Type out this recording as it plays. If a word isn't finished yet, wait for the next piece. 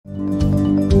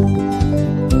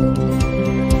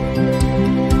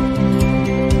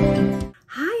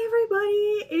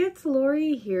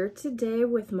today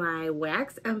with my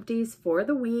wax empties for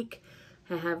the week.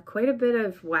 I have quite a bit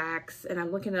of wax and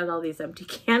I'm looking at all these empty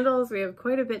candles. We have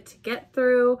quite a bit to get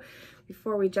through.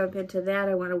 Before we jump into that,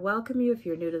 I want to welcome you if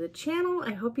you're new to the channel.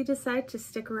 I hope you decide to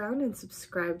stick around and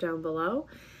subscribe down below.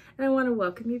 And I want to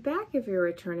welcome you back if you're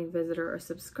a returning visitor or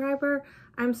subscriber.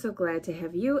 I'm so glad to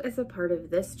have you as a part of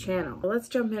this channel. Let's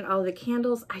jump in all the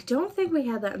candles. I don't think we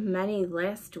had that many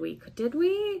last week, did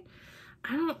we?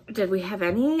 Did we have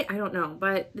any? I don't know,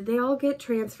 but they all get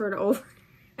transferred over.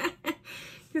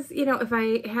 Because, you know, if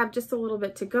I have just a little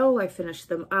bit to go, I finish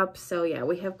them up. So yeah,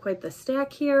 we have quite the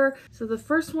stack here. So the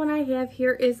first one I have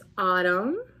here is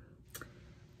Autumn.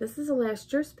 This is a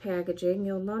last year's packaging.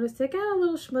 You'll notice it got a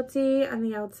little schmutzy on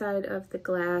the outside of the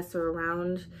glass or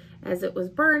around as it was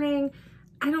burning.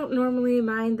 I don't normally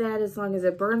mind that as long as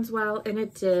it burns well, and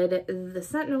it did. The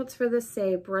scent notes for this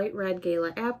say bright red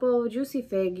gala apple, juicy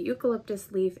fig,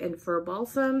 eucalyptus leaf, and fir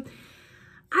balsam.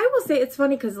 I will say it's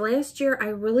funny because last year I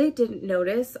really didn't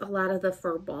notice a lot of the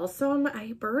fir balsam.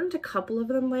 I burned a couple of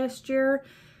them last year.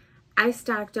 I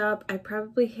stocked up. I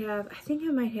probably have, I think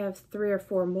I might have 3 or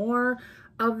 4 more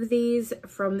of these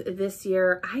from this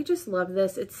year. I just love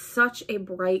this. It's such a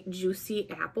bright, juicy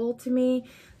apple to me.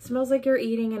 It smells like you're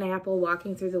eating an apple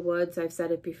walking through the woods. I've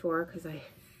said it before because I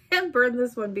have burned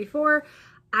this one before.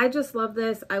 I just love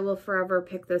this. I will forever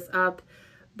pick this up.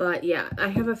 But yeah, I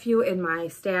have a few in my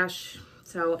stash.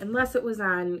 So unless it was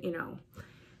on, you know,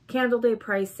 Candle Day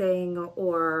pricing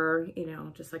or, you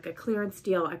know, just like a clearance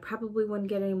deal, I probably wouldn't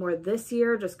get any more this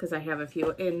year just because I have a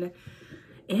few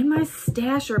in my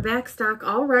stash or back stock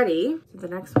already. The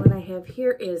next one I have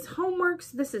here is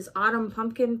Homeworks. This is Autumn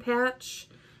Pumpkin Patch.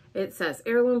 It says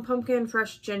heirloom pumpkin,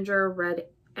 fresh ginger, red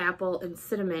apple, and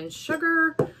cinnamon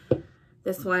sugar.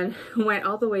 This one went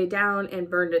all the way down and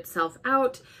burned itself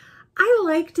out. I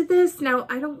liked this. Now,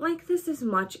 I don't like this as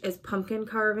much as Pumpkin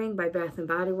Carving by Bath &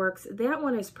 Body Works. That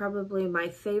one is probably my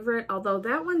favorite, although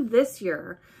that one this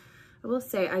year, I will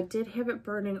say I did have it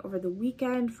burning over the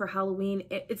weekend for Halloween.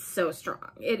 It's so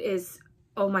strong. It is,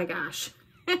 oh my gosh.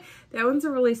 That one's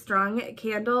a really strong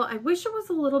candle. I wish it was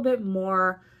a little bit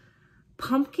more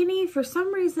pumpkin-y. For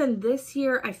some reason this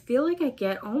year, I feel like I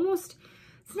get almost,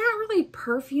 it's not really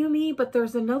perfumey, but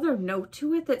there's another note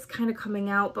to it that's kind of coming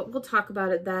out, but we'll talk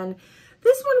about it then.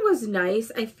 This one was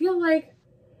nice. I feel like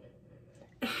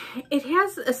it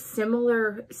has a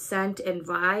similar scent and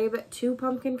vibe to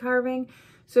Pumpkin Carving.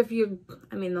 So if you,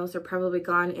 I mean, those are probably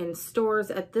gone in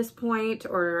stores at this point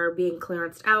or are being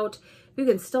clearanced out. You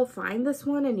can still find this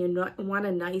one and you want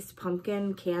a nice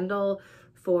pumpkin candle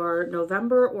for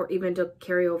November or even to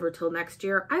carry over till next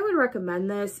year, I would recommend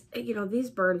this. You know, these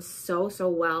burn so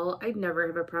well. I'd never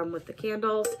have a problem with the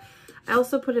candles. I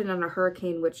also put it on a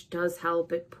hurricane, which does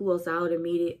help. It pools out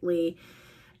immediately.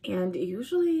 And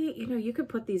usually, you know, you could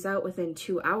put these out within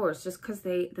 2 hours just because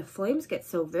the flames get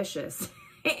so vicious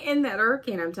in that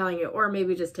hurricane, I'm telling you. Or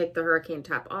maybe just take the hurricane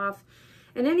top off.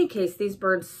 In any case, these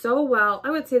burn so well. I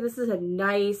would say this is a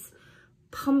nice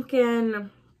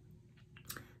pumpkin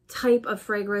type of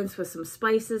fragrance with some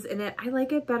spices in it. I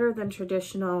like it better than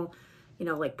traditional, you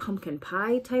know, like pumpkin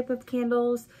pie type of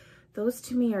candles. Those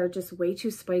to me are just way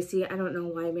too spicy. I don't know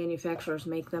why manufacturers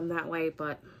make them that way,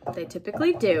 but they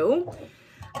typically do.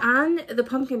 On the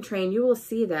pumpkin train, you will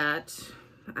see that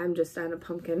I'm just on a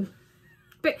pumpkin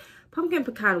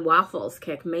pecan waffles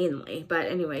kick mainly. But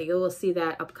anyway, you will see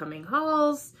that upcoming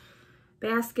hauls,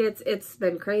 baskets. It's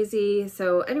been crazy.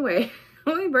 So anyway,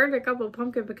 we burned a couple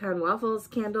pumpkin pecan waffles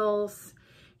candles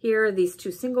here, these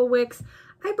 2 single wicks.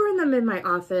 I burn them in my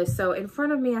office. So in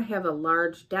front of me, I have a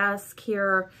large desk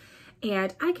here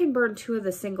and I can burn 2 of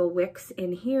the single wicks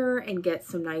in here and get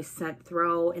some nice scent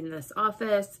throw in this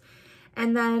office.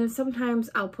 And then sometimes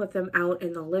I'll put them out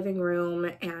in the living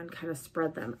room and kind of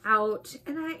spread them out.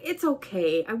 And it's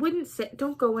okay. I wouldn't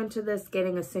don't go into this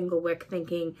getting a single wick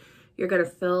thinking you're going to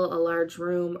fill a large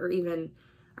room or even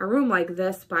a room like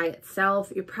this by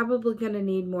itself. You're probably going to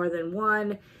need more than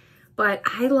one, but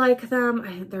I like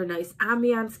them. They're nice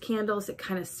ambiance candles. It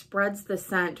kind of spreads the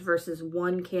scent versus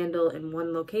one candle in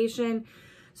one location.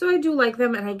 So I do like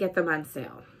them and I get them on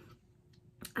sale.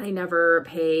 I never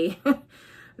pay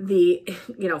the,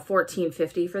 you know,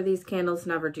 $14.50 for these candles.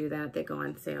 Never do that. They go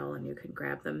on sale and you can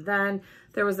grab them then.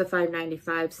 There was a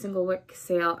 $5.95 single wick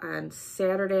sale on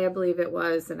Saturday, I believe it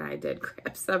was, and I did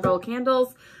grab several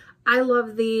candles. I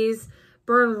love these.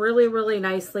 Burn really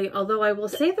nicely, although I will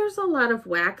say there's a lot of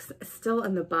wax still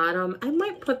in the bottom. I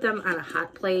might put them on a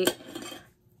hot plate,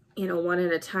 you know, one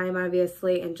at a time,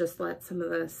 obviously, and just let some of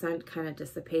the scent kind of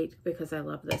dissipate because I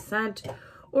love the scent.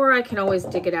 Or I can always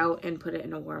dig it out and put it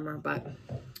in a warmer, but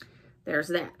there's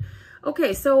that.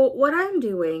 Okay, so what I'm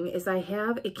doing is I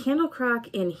have a candle crock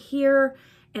in here,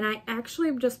 and I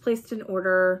actually just placed an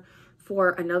order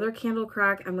for another candle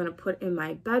crock I'm going to put in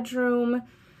my bedroom,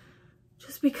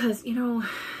 just because, you know,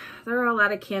 there are a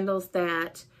lot of candles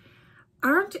that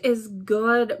aren't as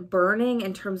good burning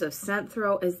in terms of scent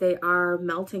throw as they are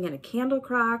melting in a candle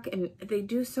crock, and they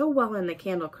do so well in the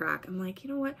candle crock. I'm like, you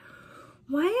know what?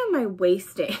 Why am I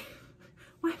wasting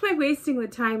the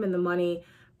time and the money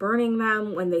burning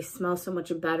them when they smell so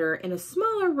much better in a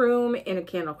smaller room in a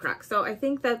candle crock? So I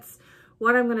think that's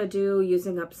what I'm going to do,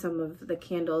 using up some of the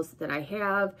candles that I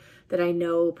have that I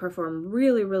know perform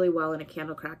really, really well in a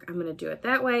candle crock. I'm going to do it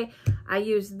that way. I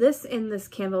used this in this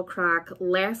candle crock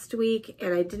last week,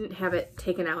 and I didn't have it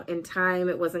taken out in time.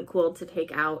 It wasn't cool to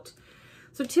take out.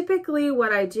 So typically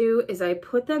what I do is I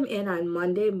put them in on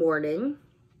Monday morning.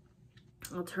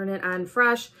 I'll turn it on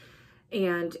fresh,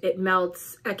 and it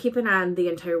melts. I keep it on the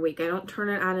entire week. I don't turn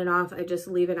it on and off. I just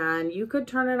leave it on. You could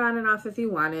turn it on and off if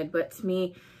you wanted, but to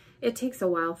me, it takes a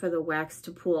while for the wax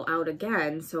to pool out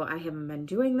again, so I haven't been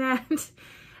doing that.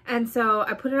 And so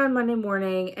I put it on Monday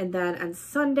morning, and then on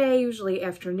Sunday, usually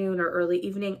afternoon or early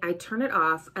evening, I turn it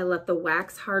off. I let the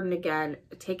wax harden again,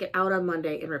 take it out on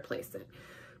Monday, and replace it.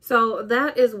 So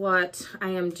that is what I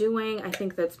am doing. I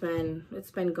think it's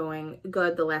been going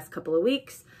good the last couple of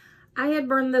weeks. I had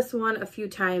burned this one a few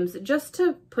times just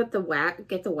to put the wax,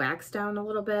 get the wax down a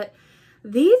little bit.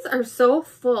 These are so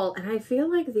full, and I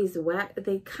feel like these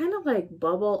they kind of like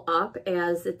bubble up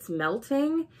as it's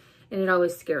melting, and it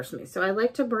always scares me. So I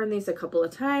like to burn these a couple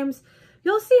of times.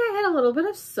 You'll see I had a little bit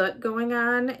of soot going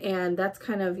on, and that's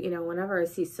kind of, you know, whenever I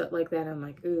see soot like that, I'm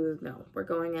like, ooh, no, we're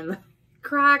going in the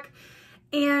crock.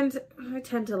 And I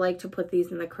tend to like to put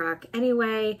these in the crock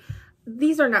anyway.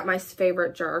 These are not my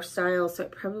favorite jar style, so I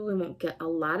probably won't get a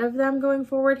lot of them going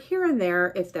forward. Here and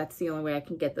there, if that's the only way I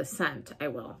can get the scent, I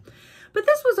will. But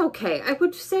this was okay. I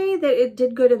would say that it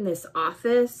did good in this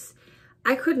office.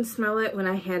 I couldn't smell it when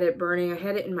I had it burning. I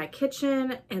had it in my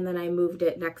kitchen, and then I moved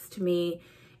it next to me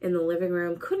in the living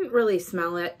room. Couldn't really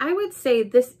smell it. I would say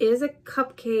this is a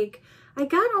cupcake. I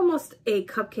got almost a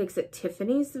Cupcakes at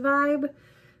Tiffany's vibe,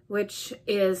 which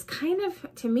is kind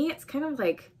of, to me, it's kind of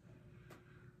like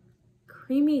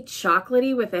creamy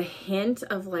chocolatey with a hint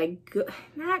of like,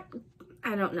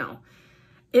 I don't know.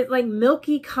 It's like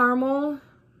milky caramel.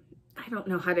 I don't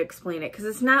know how to explain it because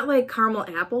it's not like caramel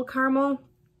apple caramel.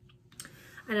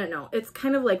 I don't know. It's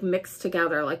kind of like mixed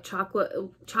together, like chocolate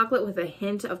with a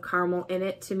hint of caramel in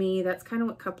it. To me, that's kind of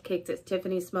what Cupcakes at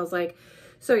Tiffany's smells like.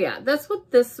 So yeah, that's what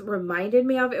this reminded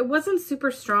me of. It wasn't super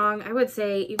strong. I would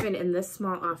say even in this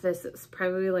small office, it's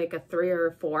probably like a 3 or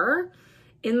a 4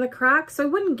 in the crock. So I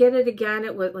wouldn't get it again.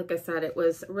 It was, like I said, it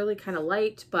was really kind of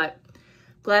light, but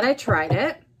glad I tried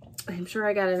it. I'm sure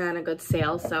I got it on a good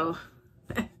sale. So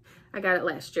I got it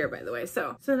last year, by the way.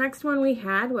 So the next one we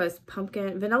had was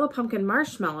vanilla pumpkin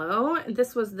marshmallow. And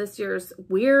this was this year's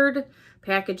weird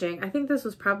packaging. I think this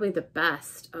was probably the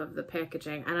best of the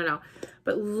packaging. I don't know.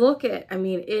 But look at, I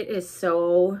mean, it is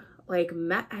so like,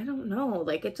 I don't know.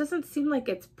 Like, it doesn't seem like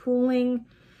it's pooling.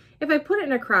 If I put it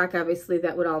in a crock, obviously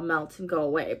that would all melt and go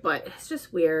away. But it's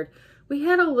just weird. We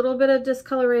had a little bit of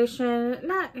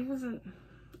discoloration. It wasn't,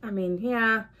 I mean,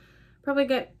 yeah. Probably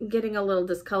getting a little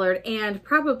discolored, and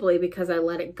probably because I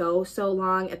let it go so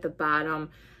long at the bottom,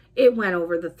 it went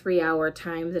over the 3-hour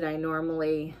time that I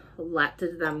normally let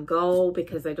them go,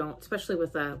 because I don't, especially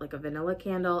with like a vanilla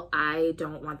candle, I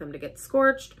don't want them to get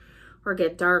scorched or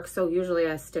get dark. So usually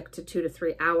I stick to 2 to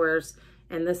 3 hours.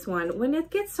 And this one, when it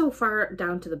gets so far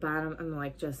down to the bottom, I'm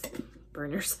like, just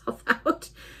burn yourself out.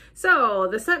 So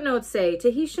the scent notes say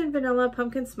Tahitian vanilla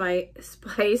pumpkin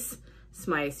spice,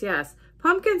 yes.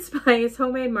 Pumpkin spice,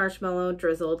 homemade marshmallow,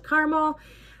 drizzled caramel.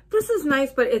 This is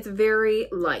nice, but it's very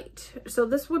light. So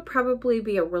this would probably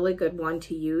be a really good one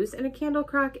to use in a candle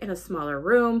crock in a smaller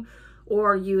room,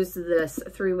 or use this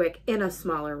 3-wick in a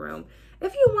smaller room.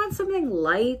 If you want something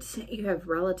light, you have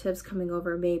relatives coming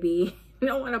over maybe, you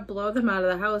don't want to blow them out of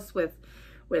the house with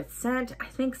scent, I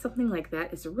think something like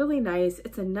that is really nice.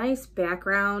 It's a nice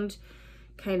background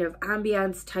kind of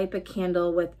ambiance type of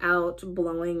candle without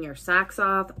blowing your socks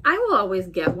off. I will always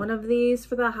get one of these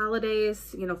for the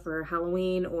holidays, you know, for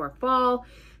Halloween or fall.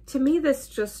 To me, this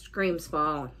just screams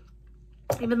fall.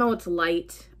 Even though it's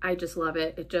light, I just love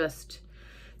it.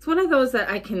 It's one of those that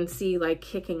I can see like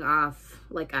kicking off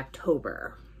like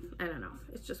October. I don't know.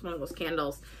 It's just one of those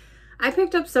candles. I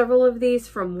picked up several of these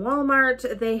from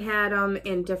Walmart. They had them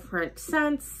in different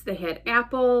scents. They had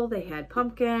apple, they had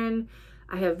pumpkin.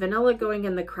 I have vanilla going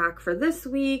in the crock for this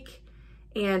week,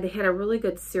 and they had a really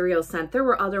good cereal scent. There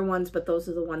were other ones, but those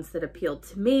are the ones that appealed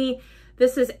to me.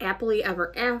 This is Appley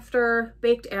Ever After,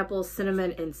 baked apple,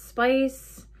 cinnamon, and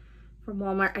spice from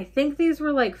Walmart. I think these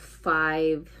were like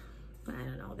I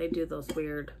don't know, they do those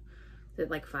weird,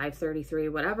 like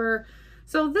 $5.33, whatever.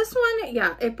 So this one,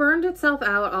 yeah, it burned itself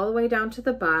out all the way down to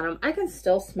the bottom. I can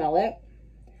still smell it.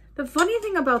 The funny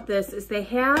thing about this is they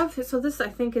have, so this I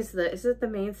think is it the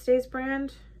Mainstays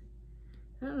brand?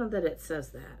 I don't know that it says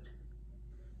that,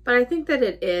 but I think that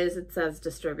it is. It says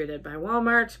distributed by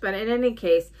Walmart, but in any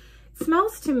case, it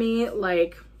smells to me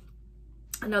like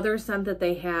another scent that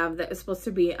they have that is supposed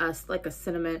to be like a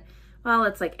cinnamon. Well,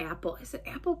 it's like apple. Is it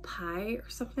apple pie or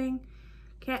something?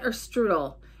 Or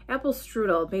strudel. Apple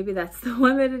strudel. Maybe that's the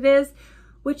one that it is,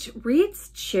 which reads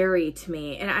cherry to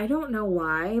me. And I don't know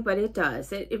why, but it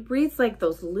does. It reads like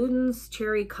those Luden's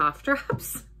cherry cough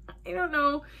drops. I don't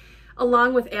know.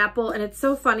 Along with apple. And it's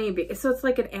so funny. So it's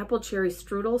like an apple cherry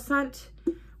strudel scent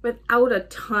without a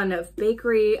ton of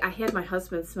bakery. I had my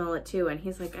husband smell it too. And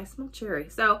he's like, I smell cherry.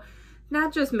 So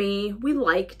not just me, we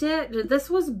liked it. This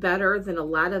was better than a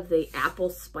lot of the apple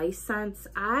spice scents.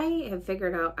 I have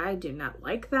figured out I do not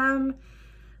like them.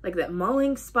 Like that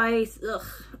mulling spice, ugh,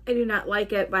 I do not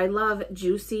like it, but I love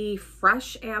juicy,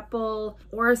 fresh apple,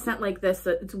 or a scent like this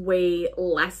that's way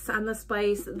less on the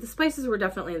spice. The spices were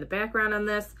definitely in the background on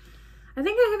this. I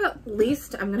think I have at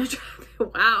least, I'm gonna drop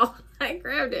it, wow, I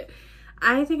grabbed it.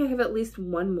 I think I have at least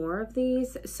one more of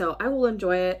these, so I will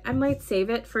enjoy it. I might save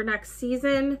it for next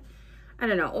season. I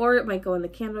don't know, or it might go in the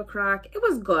candle crock. It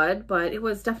was good, but it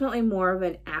was definitely more of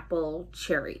an apple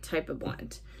cherry type of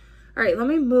blend. All right, let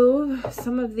me move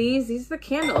some of these. These are the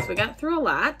candles. We got through a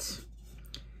lot.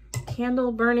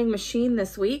 Candle burning machine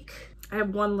this week. I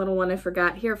have one little one I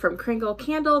forgot here from Kringle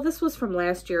Candle. This was from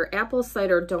last year. Apple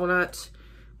cider donut.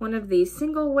 One of these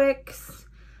single wicks.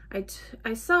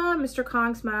 I saw Mr.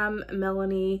 Kong's mom,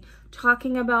 Melanie,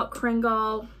 talking about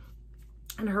Kringle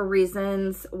and her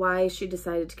reasons why she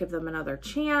decided to give them another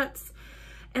chance.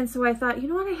 And so I thought, you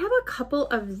know what? I have a couple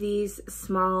of these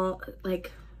small,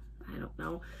 like, I don't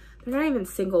know. They're not even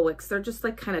single wicks. They're just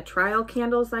like kind of trial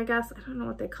candles, I guess. I don't know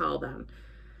what they call them.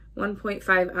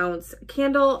 1.5 ounce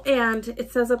candle, and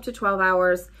it says up to 12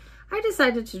 hours. I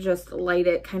decided to just light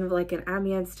it, kind of like an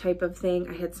ambiance type of thing.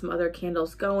 I had some other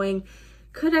candles going.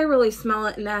 Could I really smell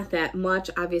it? Not that much.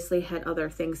 Obviously had other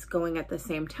things going at the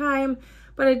same time,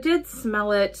 but I did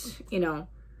smell it, you know,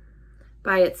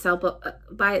 by itself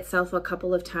a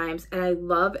couple of times, and I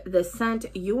love this scent.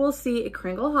 You will see at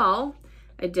Kringle haul.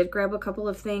 I did grab a couple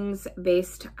of things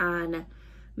based on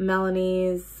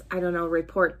Melanie's, I don't know,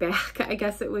 report back, I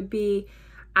guess it would be.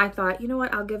 I thought, you know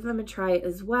what, I'll give them a try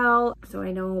as well. So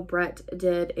I know Brett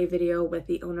did a video with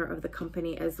the owner of the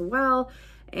company as well,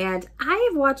 and I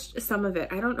have watched some of it.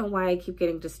 I don't know why I keep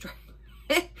getting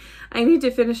distracted. I need to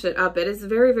finish it up. It is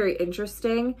very, very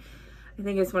interesting. I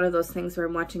think it's one of those things where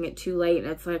I'm watching it too late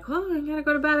and it's like, oh, I gotta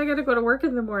go to bed, I gotta go to work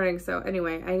in the morning. So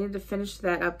anyway, I need to finish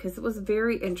that up because it was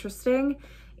very interesting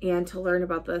and to learn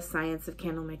about the science of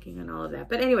candle making and all of that.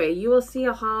 But anyway, you will see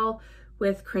a haul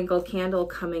with Kringle Candle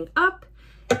coming up.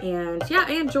 And yeah,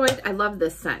 I love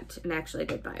this scent and actually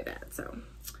did buy that. So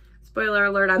spoiler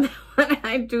alert on that one.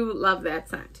 I do love that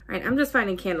scent. All right, I'm just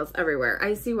finding candles everywhere.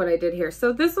 I see what I did here.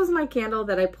 So this was my candle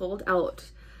that I pulled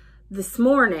out this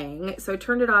morning. So I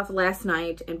turned it off last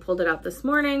night and pulled it out this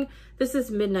morning. This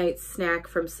is Midnight Snack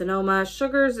from Sonoma.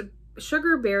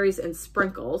 Sugar, berries, and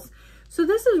sprinkles. So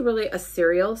this is really a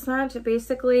cereal scent,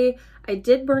 basically. I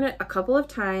did burn it a couple of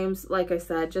times, like I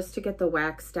said, just to get the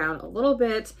wax down a little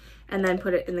bit, and then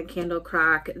put it in the candle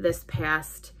crock this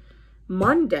past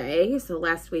Monday, so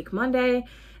last week Monday,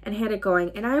 and had it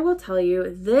going. And I will tell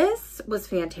you, this was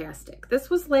fantastic. This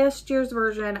was last year's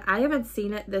version. I haven't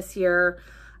seen it this year.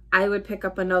 I would pick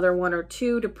up another one or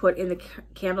two to put in the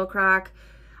candle crock.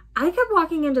 I kept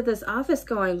walking into this office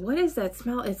going, what is that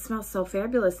smell? It smells so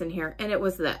fabulous in here. And it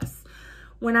was this.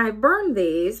 When I burned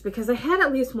these, because I had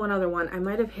at least one other one, I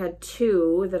might have had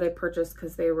two that I purchased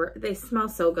because they smell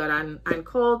so good on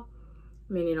cold.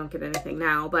 I mean, you don't get anything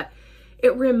now, but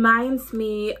it reminds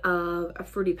me of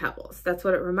Fruity Pebbles. That's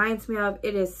what it reminds me of.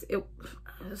 It is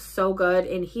so good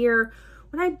in here.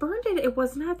 When I burned it, it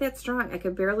was not that strong. I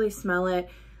could barely smell it.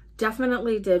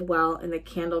 Definitely did well in the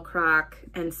candle crock.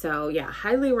 And so yeah,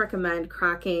 highly recommend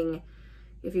crocking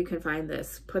if you can find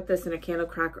this. Put this in a candle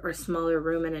crock or a smaller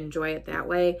room and enjoy it that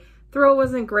way. Throw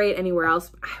wasn't great anywhere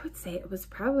else. I would say it was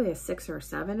probably a 6 or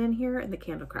 7 in here in the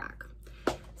candle crock.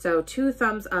 So 2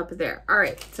 thumbs up there. All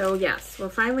right, so yes, we're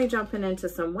finally jumping into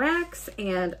some wax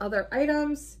and other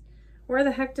items. Where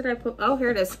the heck did I put? Oh,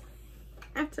 here it is.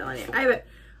 I'm telling you, I have it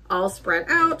all spread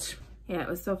out. Yeah, it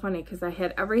was so funny because I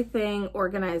had everything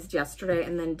organized yesterday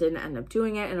and then didn't end up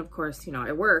doing it. And of course, you know,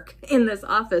 I work in this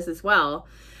office as well.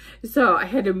 So I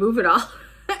had to move it all.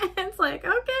 It's like,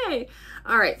 okay.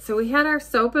 All right, so we had our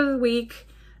soap of the week.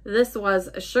 This was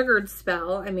a sugared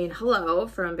spell. I mean, hello,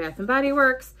 from Bath and Body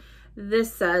Works.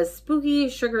 This says spooky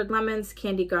sugared lemons,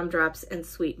 candy gumdrops, and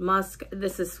sweet musk.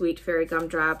 This is Sweet Fairy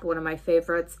Gumdrop, one of my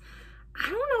favorites. I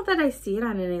don't know that I see it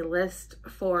on any list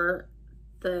for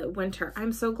the winter.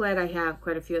 I'm so glad I have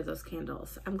quite a few of those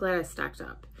candles. I'm glad I stocked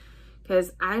up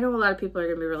because I know a lot of people are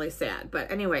going to be really sad. But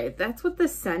anyway, that's what the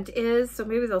scent is. So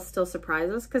maybe they'll still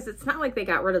surprise us because it's not like they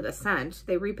got rid of the scent.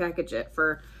 They repackaged it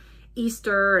for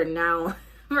Easter and now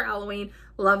for Halloween.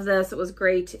 Love this. It was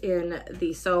great in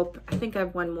the soap. I think I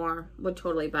have one more. Would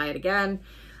totally buy it again.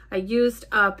 I used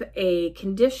up a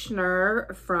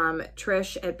conditioner from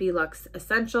Trish at Belux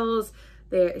Essentials.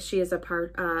 She is a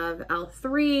part of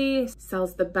L3,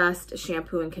 sells the best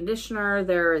shampoo and conditioner.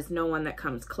 There is no one that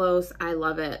comes close. I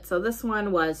love it. So this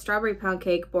one was Strawberry Pound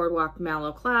Cake, Boardwalk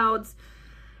Mallow Clouds.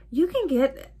 You can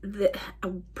get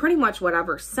pretty much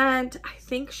whatever scent. I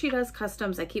think she does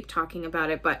customs. I keep talking about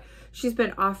it, but she's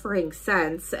been offering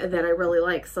scents that I really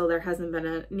like, so there hasn't been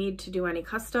a need to do any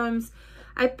customs.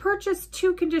 I purchased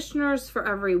 2 conditioners for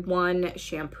every 1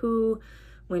 shampoo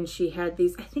when she had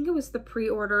these. I think it was the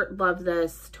pre-order. Love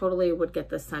this. Totally would get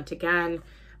this scent again.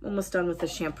 I'm almost done with the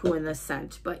shampoo in this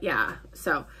scent, but yeah.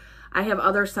 So I have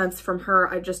other scents from her.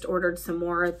 I just ordered some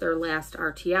more at their last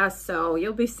RTS, so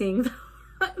you'll be seeing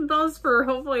those for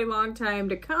hopefully a long time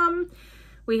to come.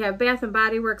 We have Bath and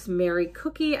Body Works Mary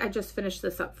Cookie. I just finished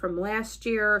this up from last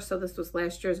year, so this was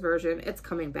last year's version. It's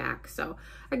coming back. So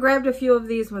I grabbed a few of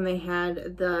these when they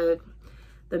had the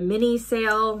mini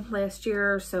sale last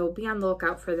year, so be on the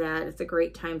lookout for that. It's a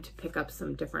great time to pick up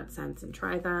some different scents and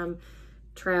try them,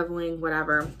 traveling,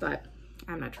 whatever, but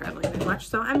I'm not traveling that much,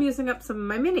 so I'm using up some of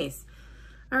my minis.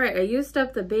 All right, I used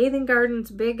up the Bathing Gardens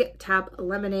Big Top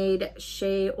Lemonade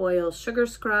Shea Oil Sugar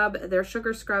Scrub. Their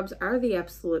sugar scrubs are the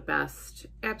absolute best.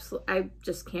 I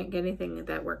just can't get anything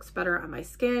that works better on my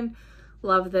skin.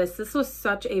 Love this. This was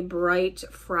such a bright,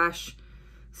 fresh,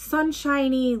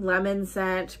 sunshiny lemon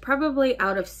scent. Probably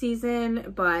out of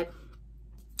season, but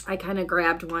I kind of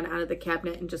grabbed one out of the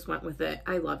cabinet and just went with it.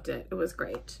 I loved it. It was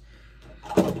great.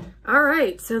 All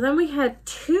right, so then we had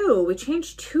 2. We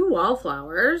changed 2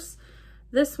 wallflowers.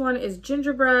 This one is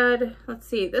gingerbread. Let's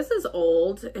see, this is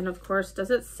old. And of course,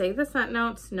 does it say the scent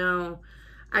notes? No.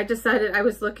 I decided, I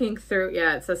was looking through,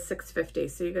 yeah, it says 650.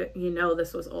 So you know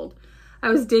this was old. I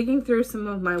was digging through some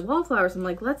of my wallflowers. I'm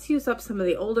like, let's use up some of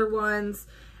the older ones.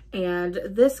 And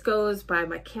this goes by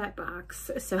my cat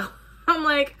box. So I'm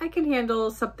like, I can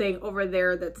handle something over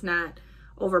there that's not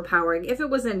overpowering. If it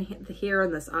was in here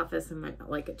in this office, I might not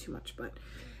like it too much. But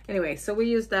anyway, so we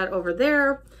used that over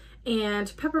there.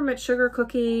 And peppermint sugar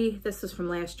cookie. This is from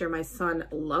last year. My son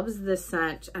loves this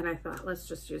scent, and I thought, let's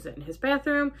just use it in his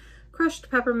bathroom.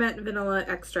 Crushed peppermint, vanilla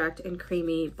extract, and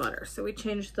creamy butter. So we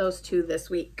changed those 2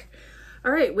 this week.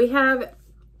 All right, we have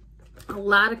a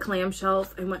lot of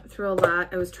clamshells. I went through a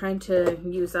lot. I was trying to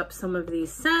use up some of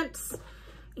these scents,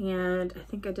 and I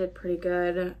think I did pretty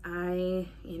good.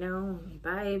 You know,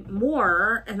 buy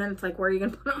more, and then it's like, where are you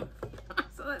gonna put them?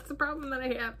 So that's the problem that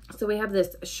I have. So we have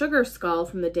this Sugar Skull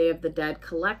from the Day of the Dead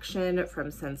collection from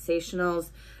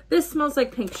Sensationals. This smells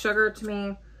like pink sugar to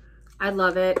me. I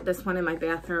love it. This one in my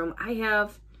bathroom. I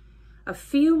have a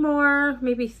few more,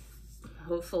 maybe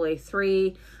hopefully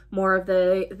 3 more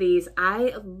of these.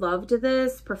 I loved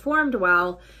this, performed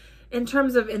well. In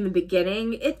terms of in the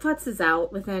beginning, it futzes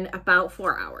out within about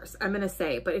 4 hours, I'm gonna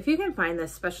say. But if you can find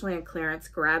this, especially on clearance,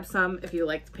 grab some if you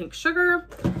like the pink sugar.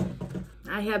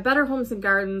 I have Better Homes and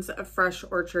Gardens Fresh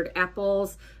Orchard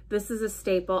Apples. This is a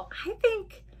staple. I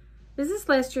think, is this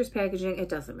last year's packaging? It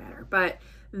doesn't matter, but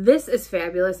this is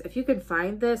fabulous. If you can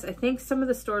find this, I think some of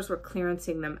the stores were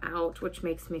clearancing them out, which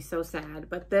makes me so sad,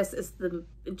 but this is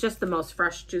just the most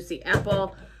fresh, juicy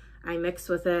apple. I mix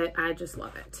with it. I just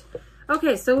love it.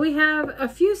 Okay, so we have a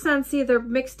few Scentsy. They're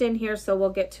mixed in here, so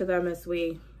we'll get to them as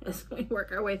we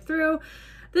work our way through.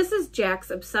 This is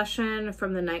Jack's Obsession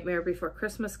from the Nightmare Before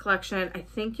Christmas collection. I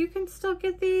think you can still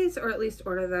get these, or at least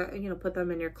order them, you know, put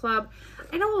them in your club.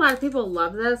 I know a lot of people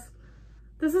love this.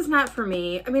 This is not for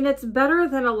me. I mean, it's better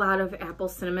than a lot of apple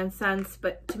cinnamon scents,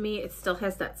 but to me, it still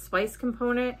has that spice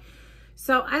component.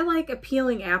 So I like a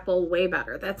peeling apple way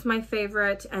better. That's my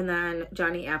favorite. And then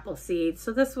Johnny Appleseed.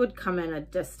 So this would come in a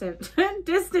distant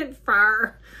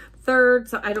far third.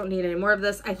 So I don't need any more of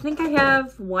this. I think I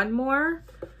have one more.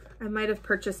 I might have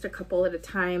purchased a couple at a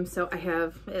time, so I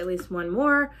have at least one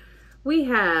more. We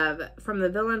have from the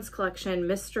Villains collection,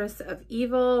 Mistress of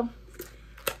Evil.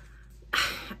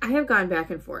 I have gone back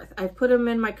and forth. I've put them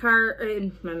in my cart,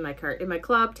 in my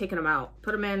club, taken them out,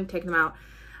 put them in, taken them out.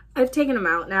 I've taken them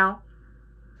out now.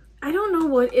 I don't know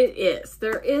what it is.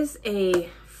 There is a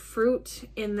fruit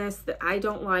in this that I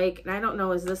don't like, and I don't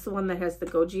know, is this the one that has the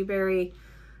goji berry?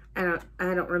 I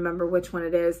don't remember which one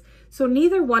it is. So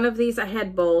neither one of these, I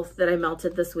had both that I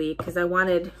melted this week because I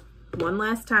wanted one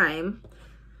last time.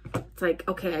 It's like,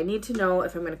 okay, I need to know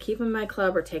if I'm going to keep them in my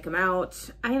club or take them out.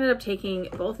 I ended up taking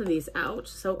both of these out.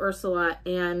 So Ursula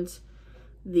and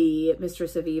the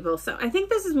Mistress of Evil. So I think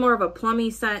this is more of a plummy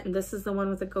scent, and this is the one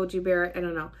with the goji berry. I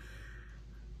don't know.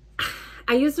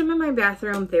 I used them in my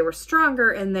bathroom. They were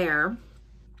stronger in there.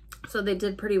 So they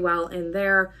did pretty well in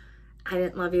there. I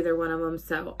didn't love either one of them.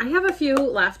 So I have a few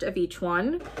left of each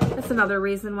one. That's another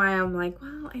reason why I'm like,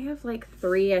 well, I have like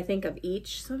 3, I think, of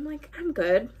each. So I'm like, I'm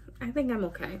good. I think I'm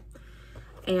okay.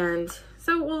 And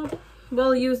so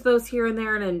we'll use those here and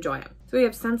there and enjoy them. So we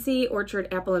have Scentsy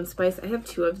Orchard Apple and Spice. I have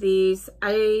 2 of these.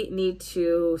 I need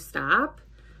to stop.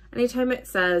 Anytime it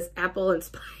says apple and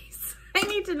spice, I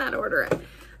need to not order it.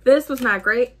 This was not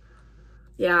great.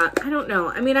 Yeah, I don't know.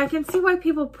 I mean, I can see why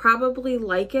people probably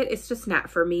like it. It's just not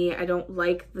for me. I don't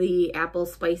like the apple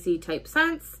spicy type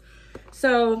scents.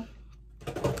 So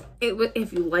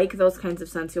if you like those kinds of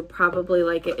scents, you'll probably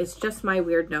like it. It's just my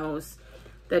weird nose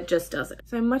that just does it.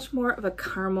 So I'm much more of a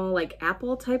caramel, like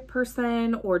apple type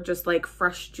person, or just like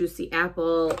fresh juicy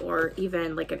apple, or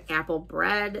even like an apple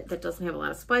bread that doesn't have a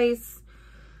lot of spice.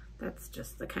 That's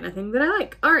just the kind of thing that I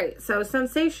like. All right, so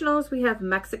Sensationals, we have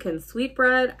Mexican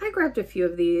sweetbread. I grabbed a few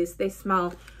of these. They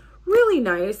smell really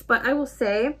nice, but I will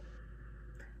say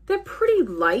they're pretty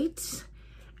light.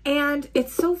 And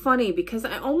it's so funny because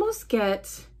I almost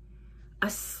get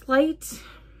a slight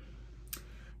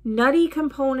nutty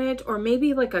component, or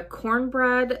maybe like a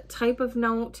cornbread type of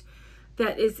note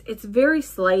that is, it's very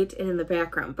slight in the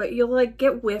background, but you'll like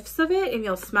get whiffs of it and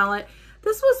you'll smell it.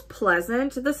 This was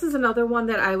pleasant. This is another one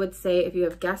that I would say if you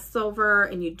have guests over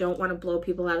and you don't want to blow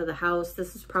people out of the house,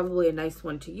 this is probably a nice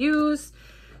one to use.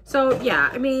 So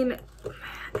yeah, I mean,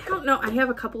 I don't know. I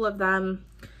have a couple of them,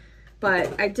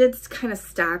 but I did kind of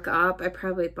stock up. I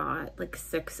probably bought like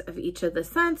 6 of each of the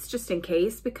scents just in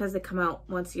case, because they come out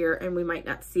once a year and we might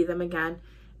not see them again.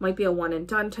 Might be a one and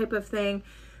done type of thing.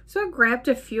 So I grabbed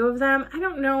a few of them. I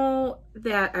don't know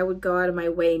that I would go out of my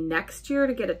way next year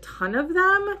to get a ton of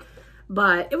them,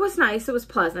 but it was nice. It was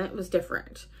pleasant. It was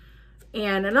different.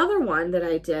 And another one that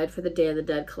I did for the Day of the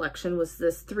Dead collection was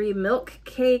this 3 milk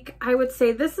cake. I would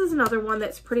say this is another one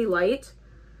that's pretty light.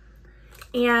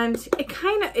 And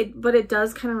but it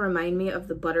does kind of remind me of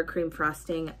the buttercream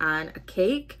frosting on a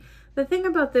cake. The thing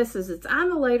about this is it's on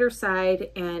the lighter side,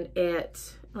 and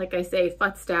it, like I say,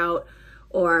 futzed out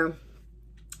or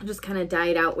just kind of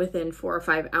died out within 4 or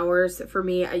 5 hours. For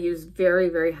me, I use very,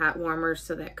 very hot warmers,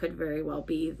 so that could very well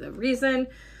be the reason.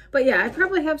 But yeah, I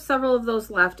probably have several of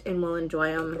those left and will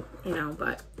enjoy them, you know,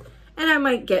 and I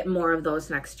might get more of those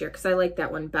next year because I like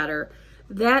that one better.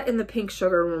 That and the pink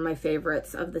sugar were my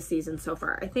favorites of the season so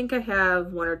far. I think I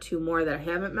have 1 or 2 more that I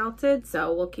haven't melted,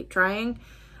 so we'll keep trying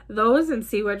those and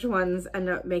see which ones end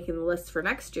up making the list for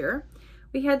next year.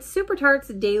 We had Super Tarts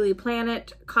Daily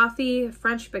Planet, coffee,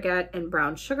 French baguette, and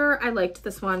brown sugar. I liked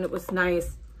this one. It was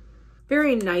nice.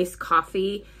 Very nice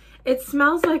coffee. It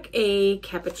smells like a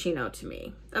cappuccino to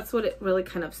me. That's what it really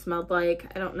kind of smelled like.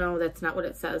 I don't know. That's not what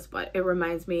it says, but it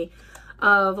reminds me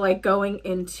of like going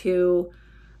into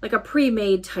like a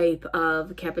pre-made type of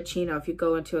cappuccino. If you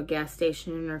go into a gas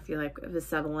station, or if you like the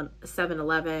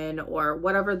 7-Eleven or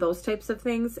whatever, those types of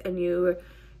things, and you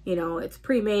know, it's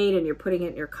pre-made and you're putting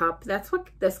it in your cup. That's what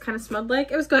this kind of smelled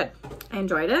like. It was good. I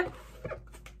enjoyed it.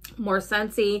 More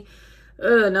Scentsy.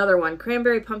 Another one.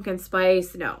 Cranberry pumpkin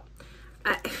spice. No.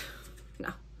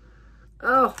 No.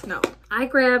 Oh, no. I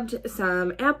grabbed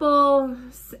some apple,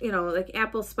 you know, like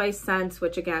apple spice scents,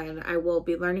 which again, I will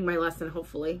be learning my lesson,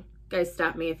 hopefully. Guys,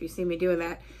 stop me if you see me doing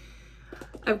that.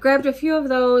 I've grabbed a few of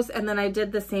those, and then I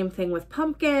did the same thing with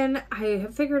pumpkin. I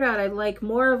have figured out I like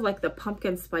more of like the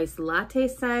pumpkin spice latte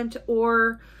scent,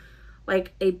 or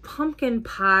like a pumpkin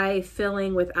pie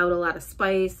filling without a lot of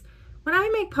spice. When I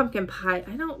make pumpkin pie,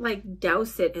 I don't like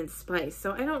douse it in spice,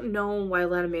 so I don't know why a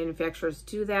lot of manufacturers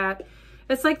do that.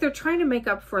 It's like they're trying to make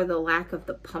up for the lack of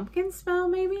the pumpkin smell,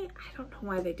 maybe? I don't know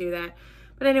why they do that.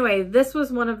 But anyway, this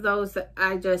was one of those that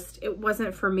it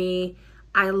wasn't for me.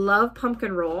 I love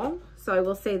pumpkin roll, so I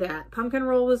will say that. Pumpkin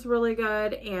roll was really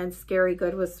good, and Scary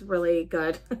Good was really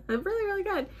good. Really, really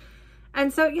good.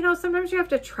 And so, you know, sometimes you have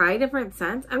to try different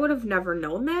scents. I would have never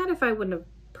known that if I wouldn't have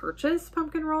purchased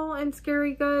pumpkin roll and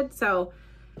Scary Good. So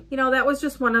you know, that was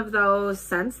just one of those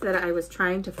scents that I was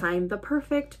trying to find the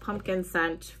perfect pumpkin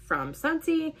scent from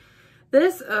Scentsy.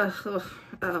 This,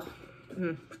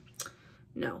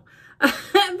 no.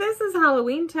 This is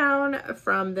Halloween Town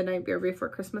from the Night Before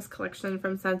Christmas collection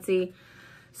from Scentsy.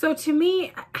 So to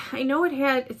me, I know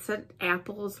it said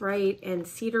apples, right? And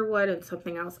cedarwood and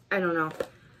something else. I don't know.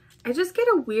 I just get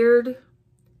a weird,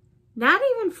 not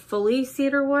even fully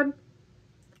cedarwood.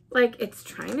 Like, it's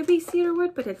trying to be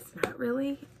cedarwood, but it's not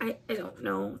really. I don't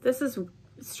know. This is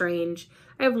strange.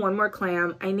 I have one more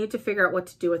clam. I need to figure out what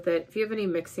to do with it. If you have any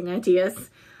mixing ideas.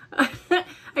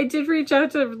 I did reach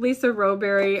out to Lisa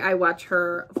Rowberry. I watch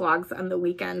her vlogs on the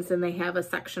weekends, and they have a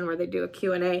section where they do a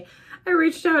Q&A. I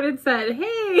reached out and said, hey,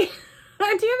 do you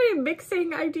have any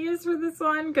mixing ideas for this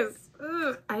one? Because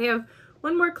I have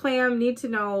one more clam. Need to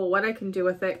know what I can do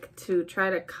with it to try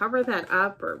to cover that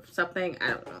up or something. I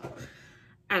don't know.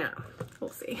 We'll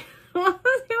see. We'll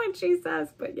see what she says.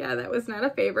 But yeah, that was not a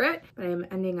favorite. But I'm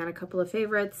ending on a couple of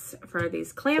favorites for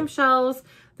these clamshells.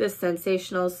 This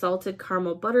sensational salted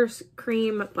caramel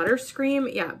butterscream.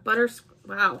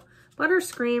 Wow.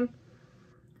 Butterscream.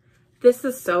 This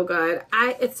is so good.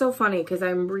 It's so funny because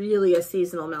I'm really a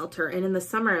seasonal melter. And in the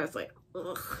summer, I was like,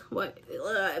 ugh, what?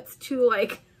 Ugh, it's too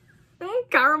like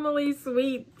caramelly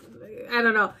sweet. I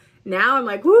don't know. Now I'm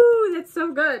like, woo, that's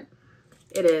so good.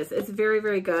 It is. It's very,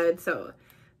 very good. So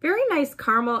very nice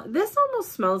caramel. This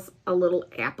almost smells a little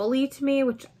apple-y to me,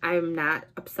 which I'm not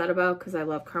upset about because I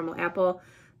love caramel apple.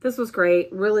 This was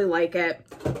great. Really like it.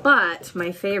 But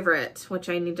my favorite, which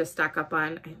I need to stock up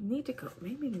on, I need to go,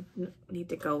 maybe need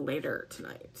to go later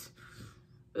tonight.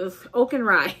 Ugh, Oak and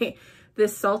Rye.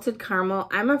 This salted caramel.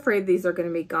 I'm afraid these are going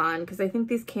to be gone because I think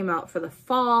these came out for the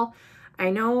fall. I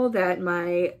know that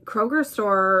my Kroger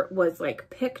store was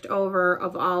like picked over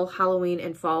of all Halloween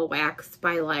and fall wax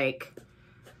by like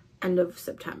end of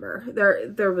September.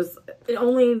 There was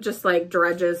only just like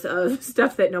dredges of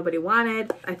stuff that nobody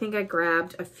wanted. I think I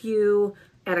grabbed a few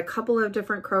at a couple of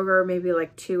different Kroger, maybe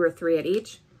like 2 or 3 at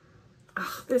each.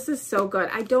 Oh, this is so good.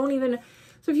 I don't even,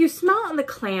 so if you smell it in the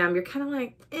clam, you're kind of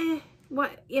like,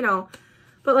 what, you know.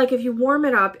 But like if you warm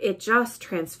it up, it just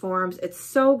transforms. It's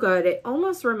so good. It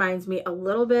almost reminds me a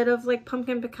little bit of like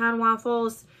pumpkin pecan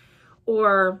waffles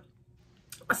or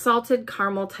a salted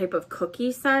caramel type of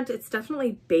cookie scent. It's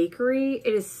definitely bakery.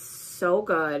 It is so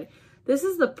good. This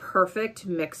is the perfect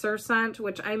mixer scent,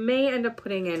 which I may end up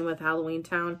putting in with Halloween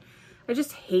Town. I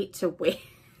just hate to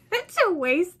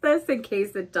waste this in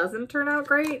case it doesn't turn out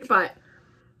great, but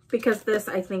because this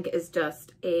I think is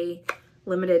just a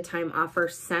limited time offer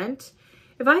scent.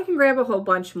 If I can grab a whole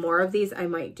bunch more of these, I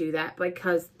might do that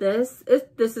because this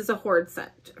is a hoard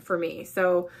scent for me.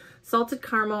 So salted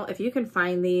caramel, if you can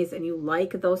find these and you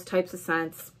like those types of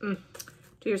scents,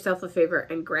 do yourself a favor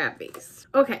and grab these.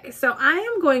 Okay, so I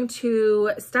am going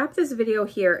to stop this video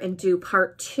here and do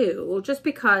part 2 just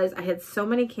because I had so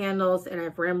many candles and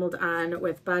I've rambled on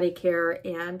with body care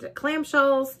and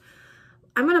clamshells.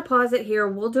 I'm going to pause it here.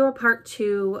 We'll do a part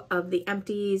 2 of the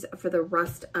empties for the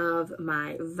rest of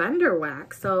my vendor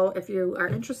wax. So if you are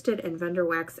interested in vendor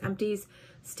wax empties,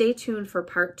 stay tuned for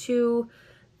part 2.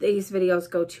 These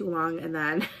videos go too long and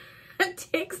then it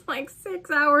takes like 6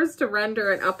 hours to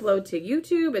render and upload to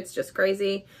YouTube. It's just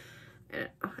crazy.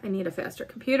 I need a faster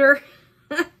computer.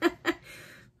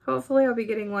 Hopefully I'll be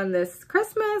getting one this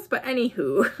Christmas, but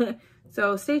anywho.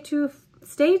 So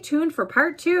stay tuned for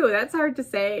part 2. That's hard to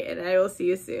say, and I will see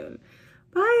you soon.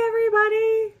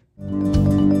 Bye, everybody.